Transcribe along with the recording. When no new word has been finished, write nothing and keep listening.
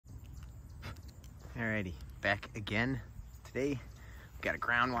Alrighty, back again. Today, we've got a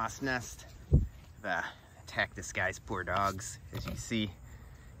ground wasp nest. I've attacked this guy's poor dogs. As you see,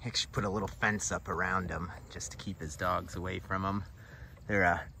 he actually put a little fence up around him just to keep his dogs away from him.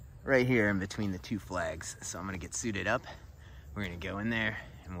 They're right here in between the two flags. So I'm gonna get suited up. We're gonna go in there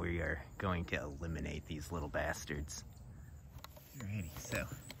and we are going to eliminate these little bastards. Alrighty, so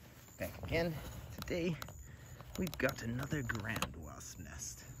back again. Today, we've got another ground wasp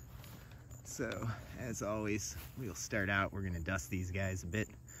nest. So, as always, we'll start out, we're gonna dust these guys a bit,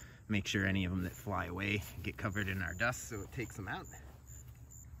 make sure any of them that fly away get covered in our dust so it takes them out.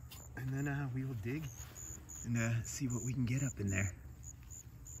 And then we will dig and see what we can get up in there.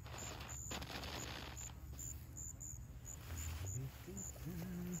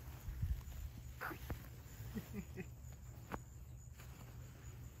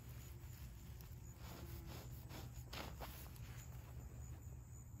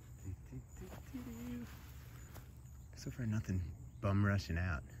 So far nothing bum rushing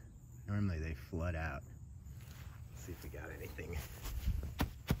out. Normally they flood out. Let's see if we got anything.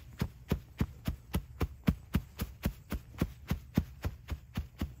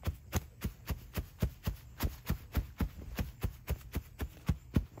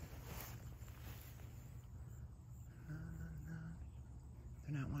 No.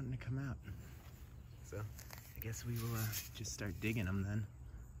 They're not wanting to come out. So I guess we will just start digging them then.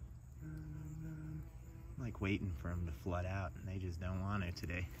 Like waiting for them to flood out, and they just don't want it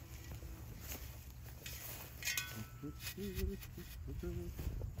today.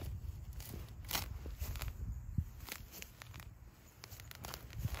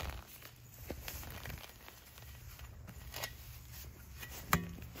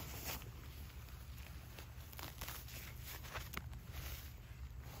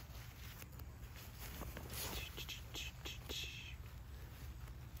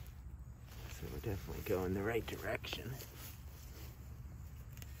 Definitely going the right direction.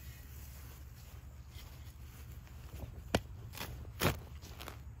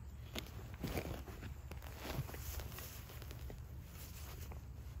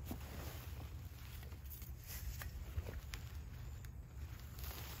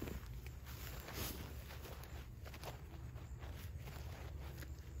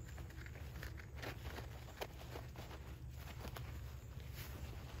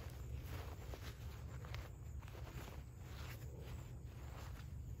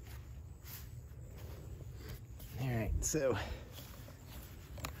 So,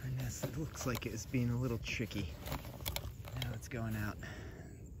 our nest, it looks like it's being a little tricky. Now it's going out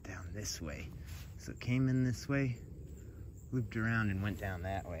down this way. So it came in this way, looped around and went down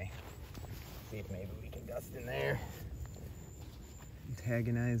that way. See if maybe we can dust in there.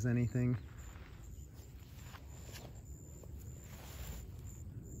 Antagonize anything.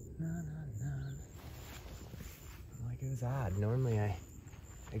 No. Like, it was odd. Normally I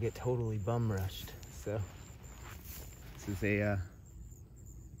get totally bum rushed, so. This is a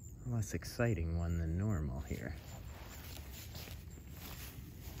less exciting one than normal here.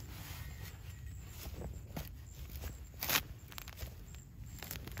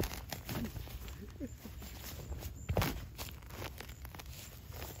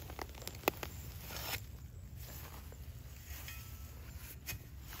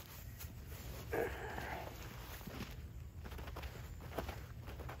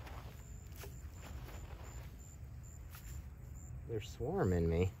 They're swarming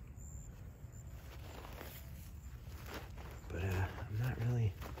me, but I'm not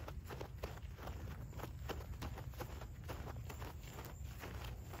really.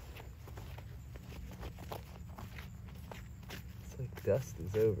 It's like dust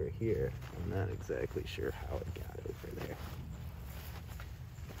is over here. I'm not exactly sure how it got over there.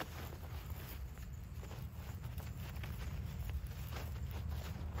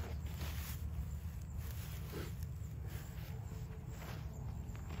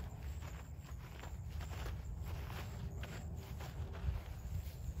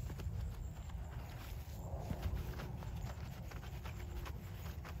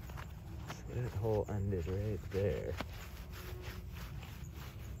 That hole ended right there.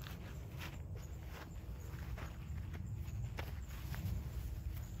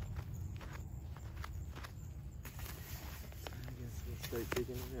 I guess we'll start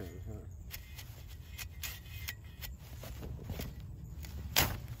digging around, huh?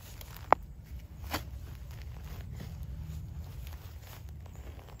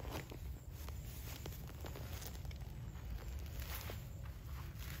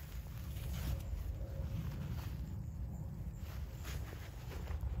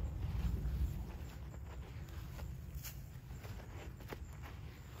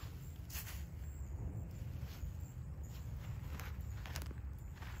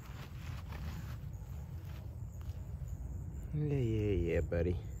 Yeah,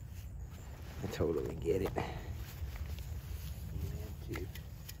 buddy. I totally get it. Too.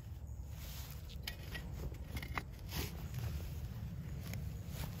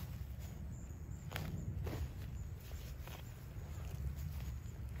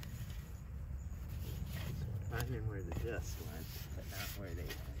 Finding where the dust went, but not where they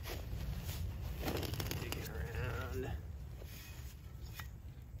went. Digging around.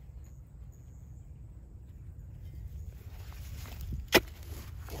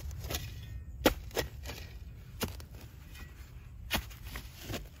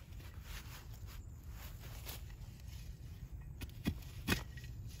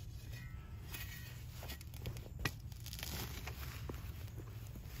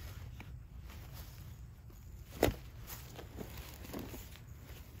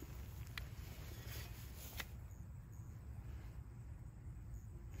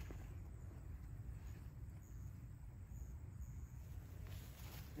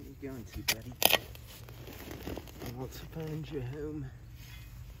 Where you going to, buddy? I want to find your home.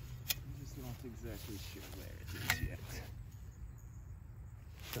 I'm just not exactly sure where it is yet.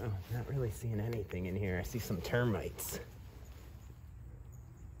 So, not really seeing anything in here. I see some termites.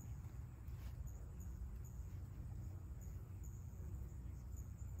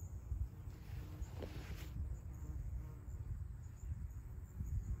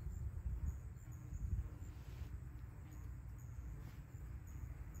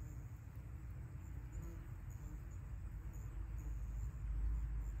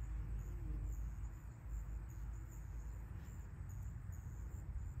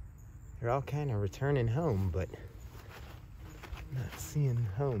 They're all kind of returning home, but not seeing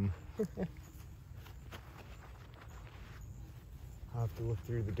home. I'll have to look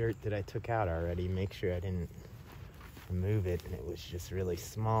through the dirt that I took out already, make sure I didn't remove it and it was just really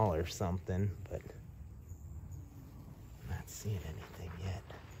small or something, but I'm not seeing anything yet.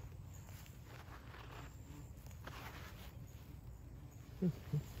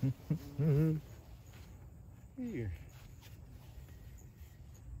 Here.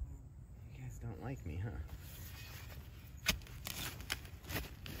 Don't like me, huh?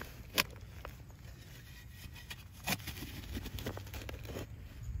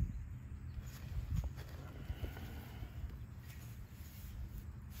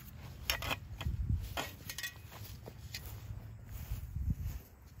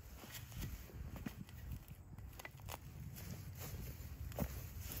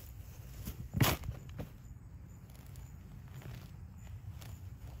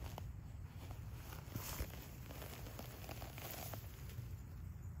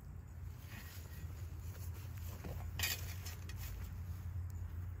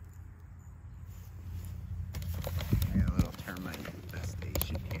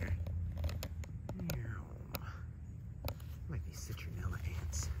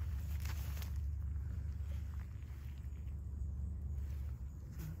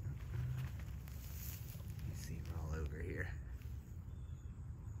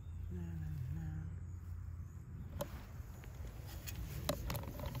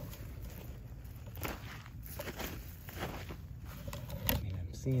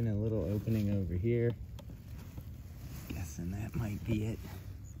 Seeing a little opening over here. Guessing that might be it.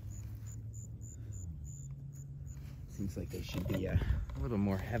 Seems like they should be a little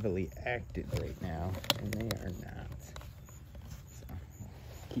more heavily active right now, and they are not. So,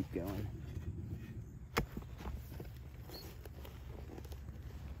 keep going.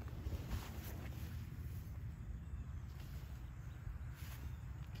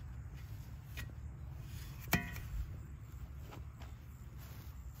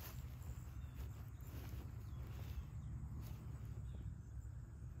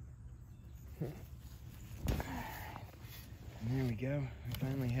 There we go. I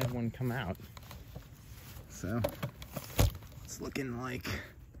finally had one come out. So it's looking like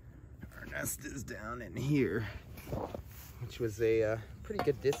our nest is down in here, which was a pretty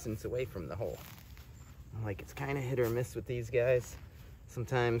good distance away from the hole. Like, it's kind of hit or miss with these guys.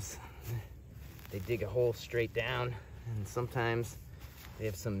 Sometimes they dig a hole straight down, and sometimes they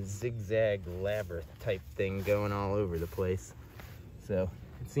have some zigzag labyrinth type thing going all over the place. So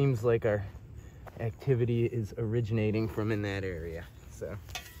it seems like our activity is originating from in that area. So,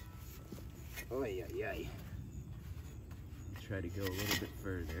 oy, oy, oy. Try to go a little bit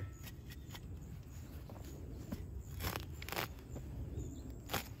further.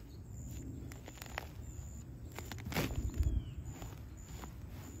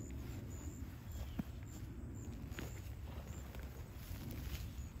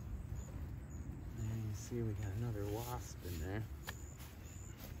 There you see we got another wasp in there.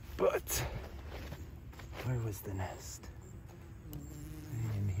 But where was the nest?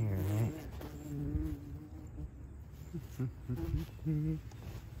 here, right?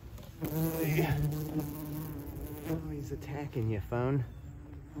 Oh, he's attacking you, phone.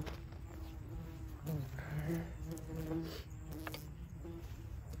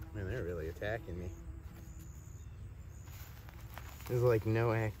 Man, they're really attacking me. There's like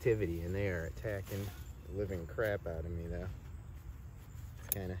no activity, and they are attacking the living crap out of me, though. It's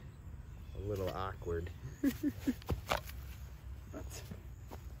kind of a little awkward. But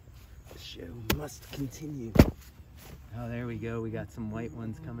the show must continue. Oh, there we go. We got some white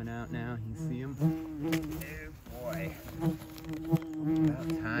ones coming out now. You can see them? Oh, boy. About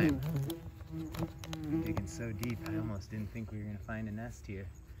time. I'm digging so deep, I almost didn't think we were going to find a nest here.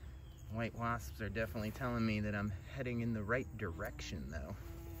 White wasps are definitely telling me that I'm heading in the right direction, though.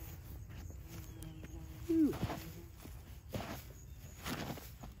 Whew.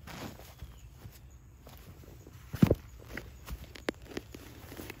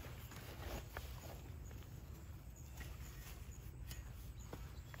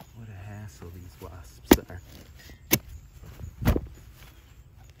 What a hassle these wasps are.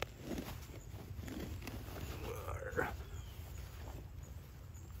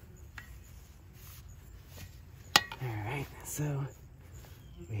 Alright, so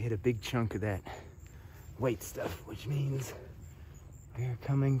we hit a big chunk of that white stuff, which means we're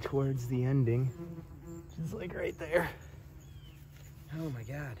coming towards the ending. Just like right there. Oh my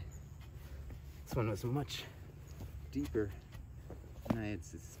god. This one was much deeper than I had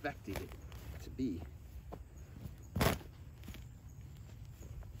suspected it to be.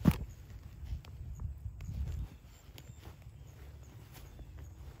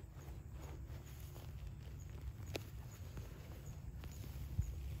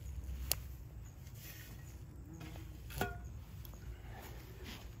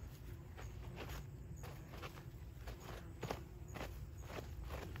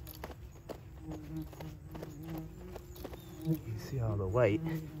 You see all the white.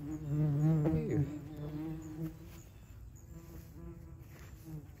 Ew.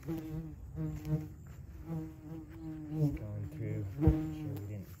 Going through. I'm sure we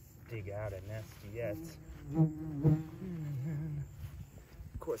didn't dig out a nest yet.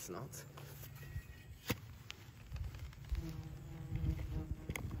 Of course not.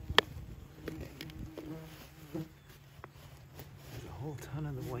 There's a whole ton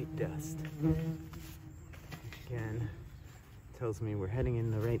of the white dust. Which again tells me we're heading in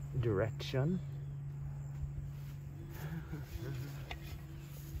the right direction.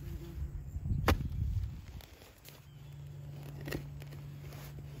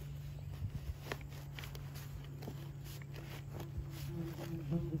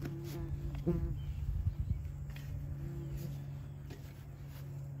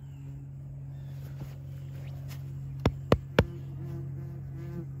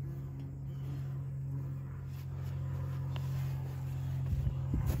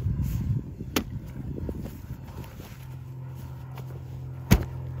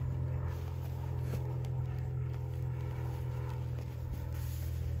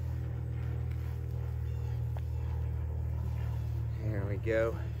 There we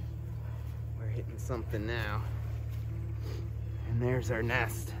go. We're hitting something now. And there's our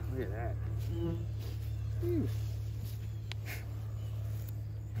nest. Look at that. Whew.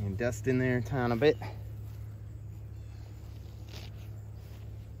 And dust in there a ton a bit.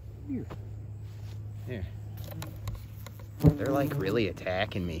 Whew. There. They're like really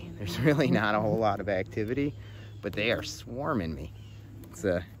attacking me. There's really not a whole lot of activity, but they are swarming me. It's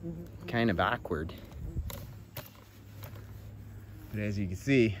kind of awkward. But as you can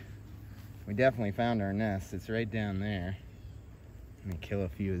see, we definitely found our nest. It's right down there. Let me kill a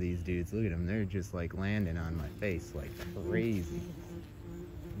few of these dudes. Look at them. They're just like landing on my face like crazy.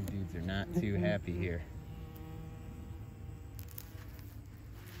 These dudes are not too happy here.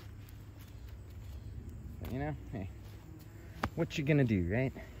 But you know, hey, what you gonna do,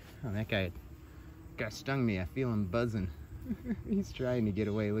 right? Oh, that guy stung me. I feel him buzzing. He's trying to get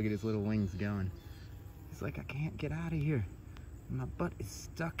away. Look at his little wings going. He's like, I can't get out of here. My butt is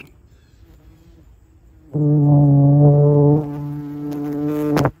stuck. Alright,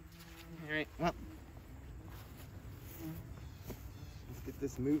 well. Let's get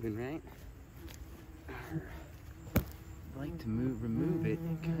this moving, right? I'd like to remove it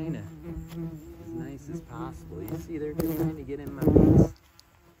kind of as nice as possible. You see, they're trying to get in my face.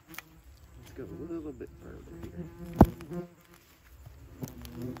 Let's go a little bit further here.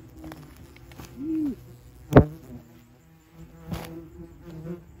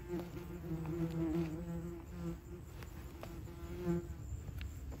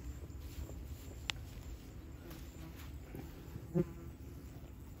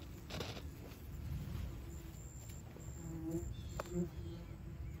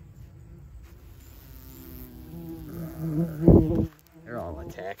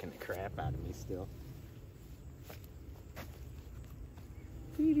 crap out of me still.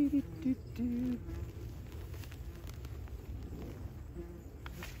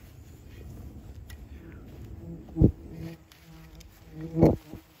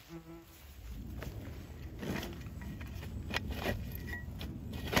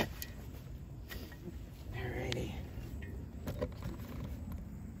 Alrighty.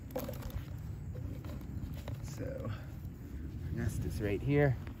 So, our nest is right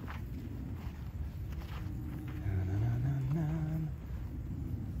here.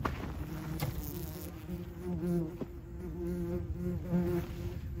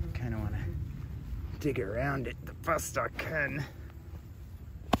 Kind of want to dig around it the best I can.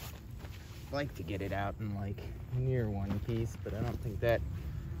 I'd like to get it out in like near one piece, but I don't think that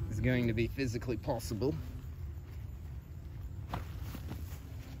is going to be physically possible.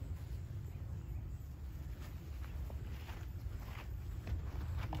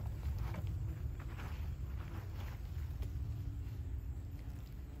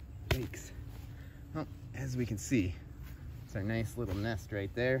 Yikes. Well, as we can see, it's our nice little nest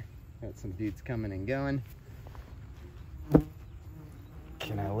right there. Got some dudes coming and going.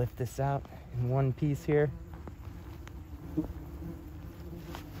 Can I lift this out in one piece here?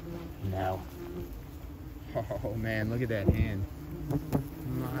 No. Oh man, look at that hand.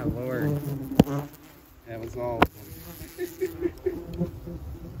 My lord. That was all of them.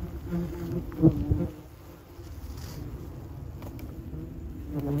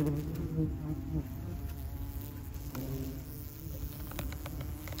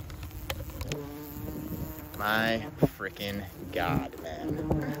 My freaking God, man.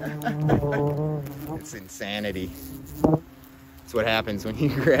 It's insanity. That's what happens when you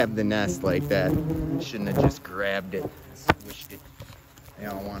grab the nest like that. Shouldn't have just grabbed it, squished it. They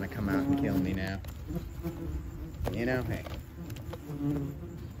all want to come out and kill me now. You know, hey,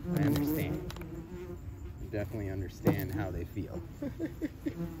 I understand. I definitely understand how they feel.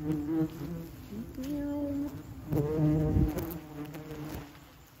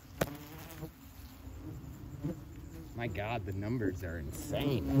 My God, the numbers are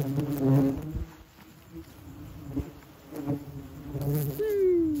insane.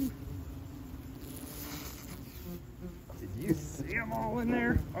 Did you see them all in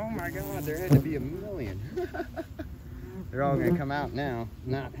there? Oh my God, there had to be a million. They're all gonna come out now,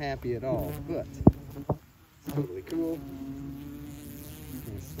 not happy at all, but it's totally cool. I'm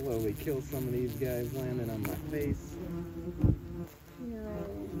gonna slowly kill some of these guys landing on my face.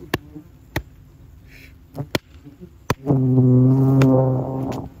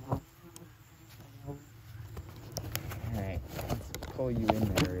 Alright, let's pull you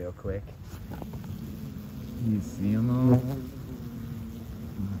in there real quick. You see them all?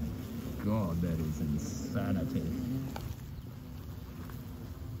 My God, that is insanity.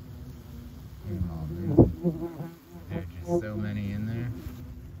 Oh, there are just so many in there.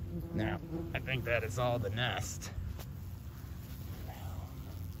 Now, I think that is all the nest.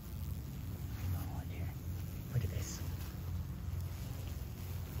 Look at this.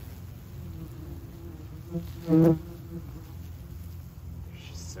 There's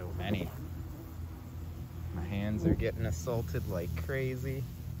just so many. My hands are getting assaulted like crazy.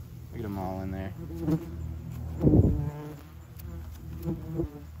 Look at them all in there.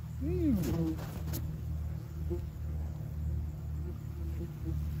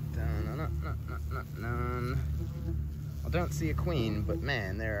 I don't see a queen, but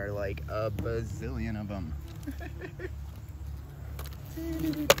man, there are like a bazillion of them.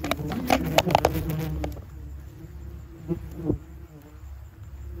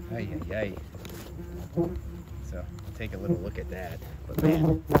 Ay, ay, ay. So, I'll take a little look at that. But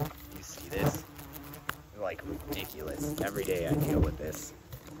man, you see this? They're like ridiculous. Every day I deal with this.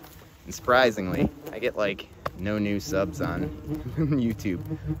 And surprisingly, I get like no new subs on YouTube.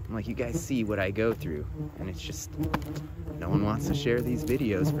 I'm like, you guys see what I go through. And it's just, no one wants to share these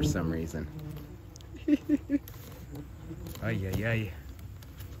videos for some reason. Ay, ay, ay.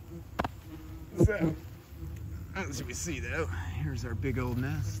 So, as we see though, here's our big old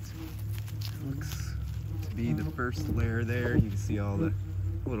nest. Looks to be the first layer there. You can see all the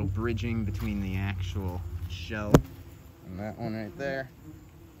little bridging between the actual shell and that one right there.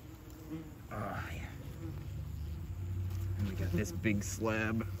 Oh, yeah. And we got this big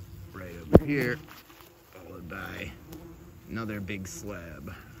slab right over here, followed by another big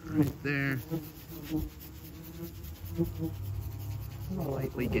slab right there. I'll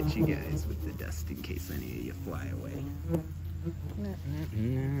lightly get you guys with the dust in case any of you fly away.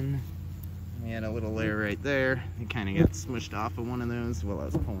 We had a little layer right there. It kind of got smushed off of one of those while I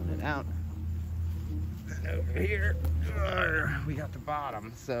was pulling it out. And over here, we got the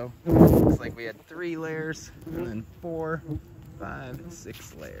bottom. So looks like we had 3 layers and then 4, 5,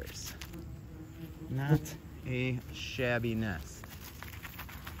 6 layers. Not a shabby nest.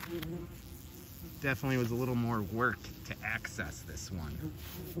 Definitely was a little more work to access this one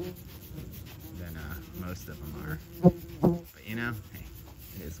than most of them are. But you know, hey,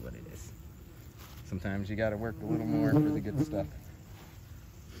 it is what it is. Sometimes you gotta work a little more for the good stuff.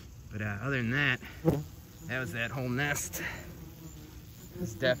 But other than that, that was that whole nest.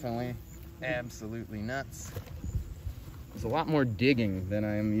 It's definitely absolutely nuts. There's a lot more digging than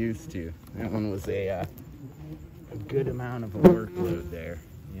I am used to. That one was a good amount of a workload there,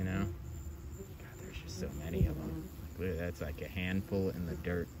 you know? God, there's just so many of them. Look, that's like a handful in the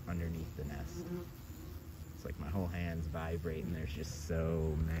dirt underneath the nest. It's like my whole hand's vibrating. There's just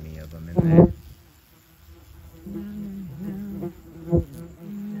so many of them in there.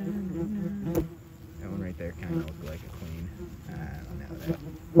 That one right there kind of looked like a queen. I don't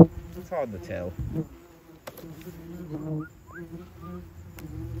know. It's hard to tell.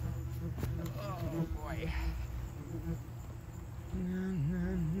 Oh boy.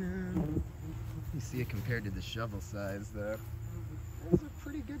 You see it compared to the shovel size though. It's a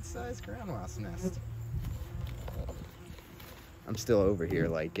pretty good sized ground wasp nest. I'm still over here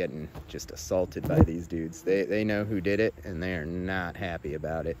like getting just assaulted by these dudes. They know who did it and they are not happy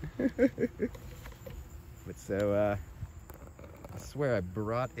about it. But so I swear I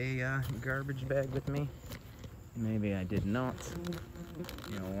brought a garbage bag with me. Maybe I did not.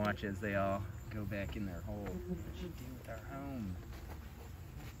 You know, watch as they all go back in their hole. What should we do with our home?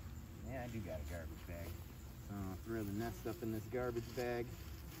 Yeah, I do got a garbage bag. So I'll throw the nest up in this garbage bag.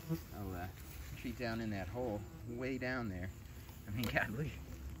 I'll treat down in that hole, way down there. I mean, God, look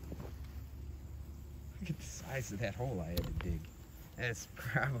at the size of that hole I had to dig. That's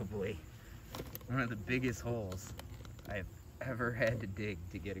probably one of the biggest holes I've ever had to dig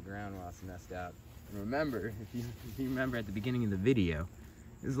to get a ground wasp nest out. And remember, if you remember at the beginning of the video,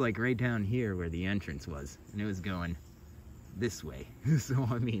 it was like right down here where the entrance was, and it was going this way. So,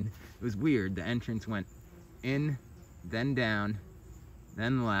 I mean, it was weird. The entrance went in, then down,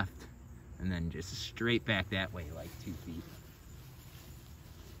 then left, and then just straight back that way, like 2 feet.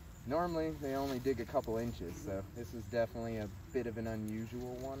 Normally, they only dig a couple inches, so this is definitely a bit of an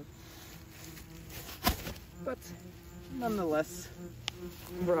unusual one. But nonetheless,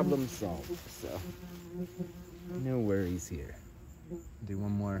 problem solved, so no worries here. Do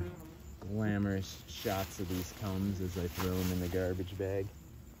one more glamorous shots of these combs as I throw them in the garbage bag.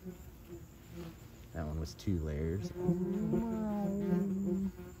 That one was 2 layers.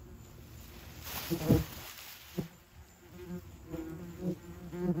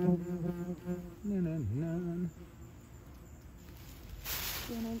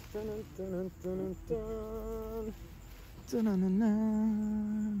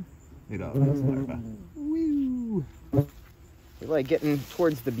 Look at all those larvae. Woo! We're like getting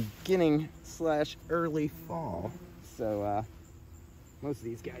towards the beginning / early fall, so most of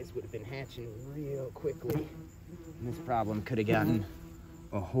these guys would have been hatching real quickly. And this problem could have gotten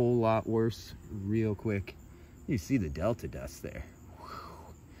a whole lot worse real quick. You see the delta dust there.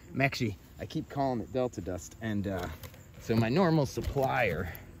 I keep calling it delta dust, and so my normal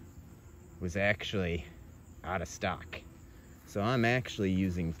supplier was actually out of stock. So I'm actually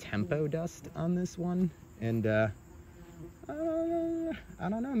using tempo dust on this one, and I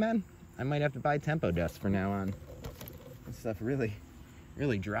don't know, man. I might have to buy tempo dust from now on. This stuff really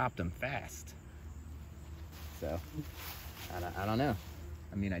dropped them fast. So I don't know.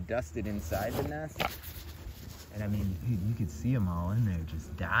 I mean, I dusted inside the nest, and I mean, dude, you could see them all in there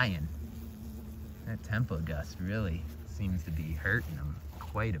just dying. That tempo dust really seems to be hurting them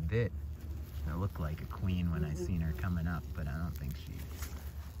quite a bit. I look like a queen when I seen her coming up, but I don't think she is.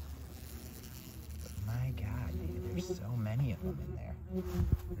 But my God, dude, there's so many of them in there.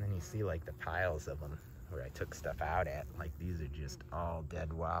 And then you see like the piles of them where I took stuff out at. Like these are just all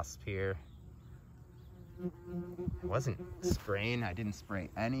dead wasps here. I wasn't spraying. I didn't spray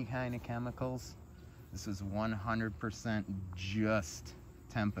any kind of chemicals. This was 100% just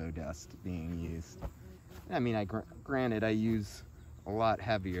tempo dust being used. I mean, granted, I use a lot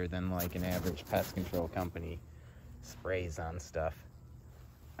heavier than like an average pest control company sprays on stuff.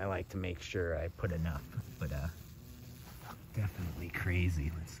 I like to make sure I put enough, but definitely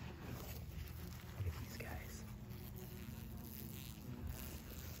crazy. Let's look at these guys.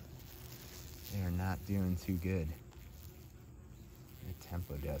 They are not doing too good. The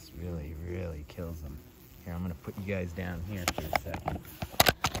tempo dust really kills them. Here, I'm gonna put you guys down here for a second.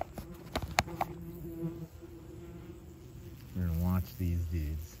 We're gonna watch these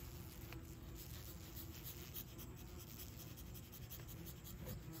dudes.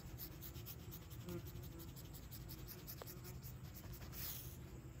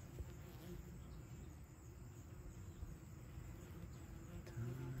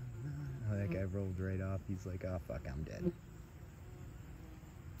 guy rolled right off. He's like, oh fuck, I'm dead.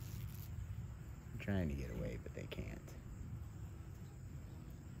 I'm trying to get away, but they can't.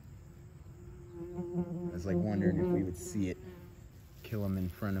 I was like wondering if we would see it kill him in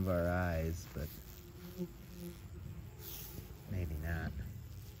front of our eyes, but maybe not.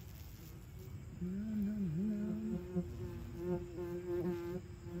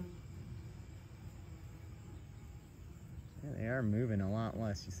 Yeah, they are moving a lot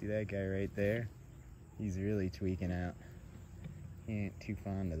less. You see that guy right there? He's really tweaking out. He ain't too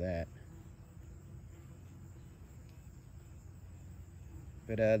fond of that.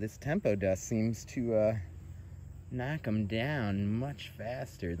 But this tempo dust seems to knock them down much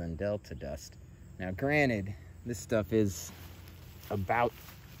faster than delta dust. Now granted, this stuff is about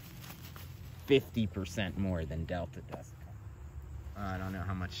 50% more than delta dust. I don't know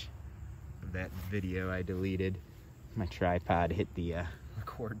how much of that video I deleted. My tripod hit the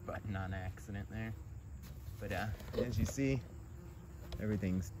record button on accident there. But as you see,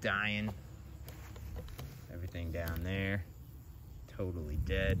 everything's dying. Everything down there, totally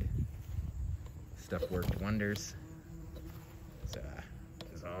dead. Stuff worked wonders. So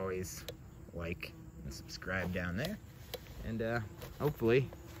as always, like and subscribe down there. And hopefully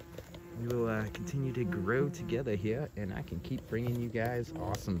we will continue to grow together here, and I can keep bringing you guys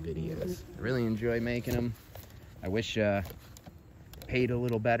awesome videos. I really enjoy making them. I wish paid a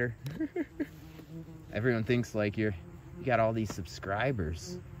little better. Everyone thinks like you got all these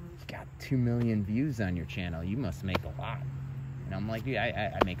subscribers, you got 2 million views on your channel, you must make a lot. And I'm like,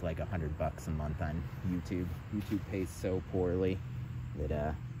 yeah, I make like $100 a month on YouTube. YouTube pays so poorly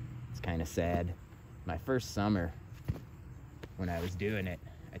that it's kind of sad. My first summer when I was doing it,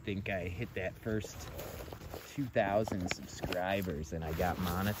 I think I hit that first 2,000 subscribers and I got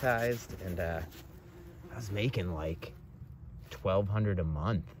monetized, and I was making like $1,200 a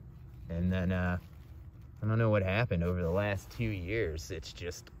month. And then I don't know what happened over the last 2 years. It's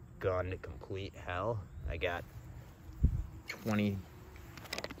just gone to complete hell. I got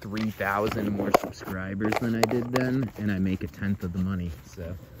 23,000 more subscribers than I did then, and I make 1/10 of the money.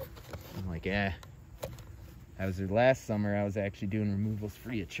 So I'm like, last summer I was actually doing removals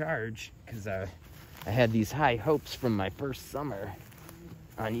free of charge because I had these high hopes from my first summer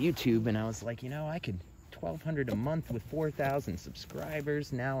on YouTube, and I was like, you know, I could $1,200 a month with 4,000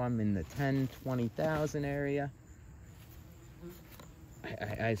 subscribers. Now I'm in the 10-20,000 area.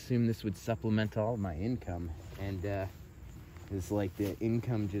 I assume this would supplement all my income, and it's like the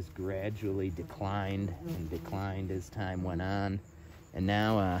income just gradually declined and declined as time went on, and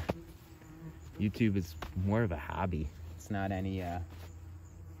now YouTube is more of a hobby. It's not any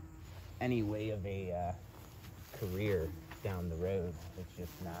way of a career down the road. It's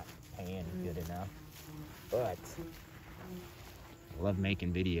just not paying good enough. But I love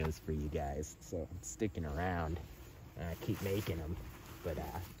making videos for you guys, so I'm sticking around and I keep making them. But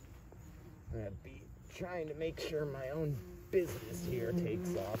I'm gonna be trying to make sure my own business here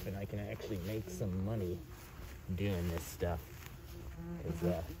takes off and I can actually make some money doing this stuff.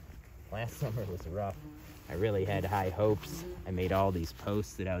 Because last summer was rough. I really had high hopes. I made all these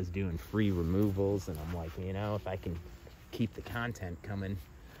posts that I was doing free removals, and I'm like, you know, if I can keep the content coming,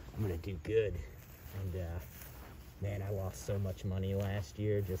 I'm gonna do good. And man, I lost so much money last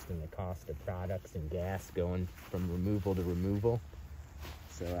year just in the cost of products and gas going from removal to removal.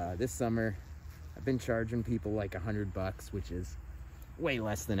 So this summer I've been charging people like $100, which is way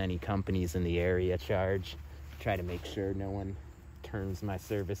less than any companies in the area charge. Try to make sure no one turns my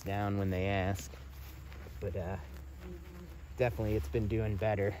service down when they ask. But definitely it's been doing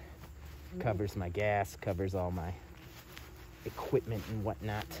better. Covers my gas, covers all my equipment and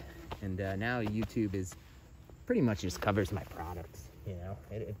whatnot. And now YouTube is pretty much just covers my products, you know.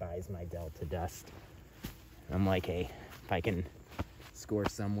 It buys my delta dust. I'm like, hey, if I can score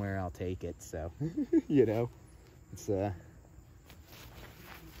somewhere, I'll take it. So you know, it's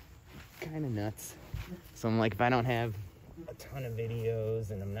kind of nuts. So I'm like, if I don't have a ton of videos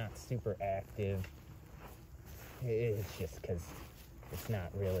and I'm not super active, it's just because it's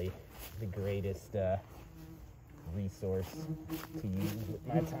not really the greatest resource to use with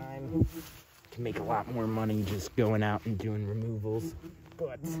my time. Can make a lot more money just going out and doing removals.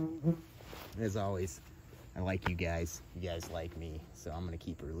 But as always, I like you guys. You guys like me, so I'm gonna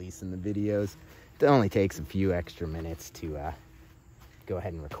keep releasing the videos. It only takes a few extra minutes to go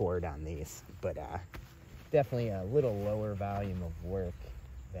ahead and record on these, but definitely a little lower volume of work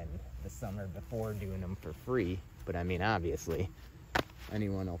than the summer before doing them for free. But I mean, obviously,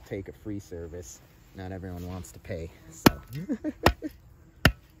 anyone will take a free service. Not everyone wants to pay, so.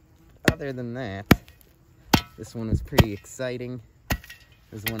 Other than that, this one was pretty exciting.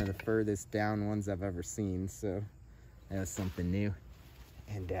 It was one of the furthest down ones I've ever seen, so that was something new.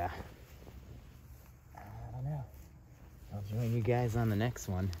 And I don't know. I'll join you guys on the next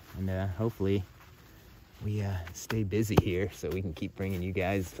one, and hopefully we stay busy here so we can keep bringing you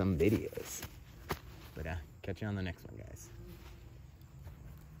guys some videos. But catch you on the next one, guys.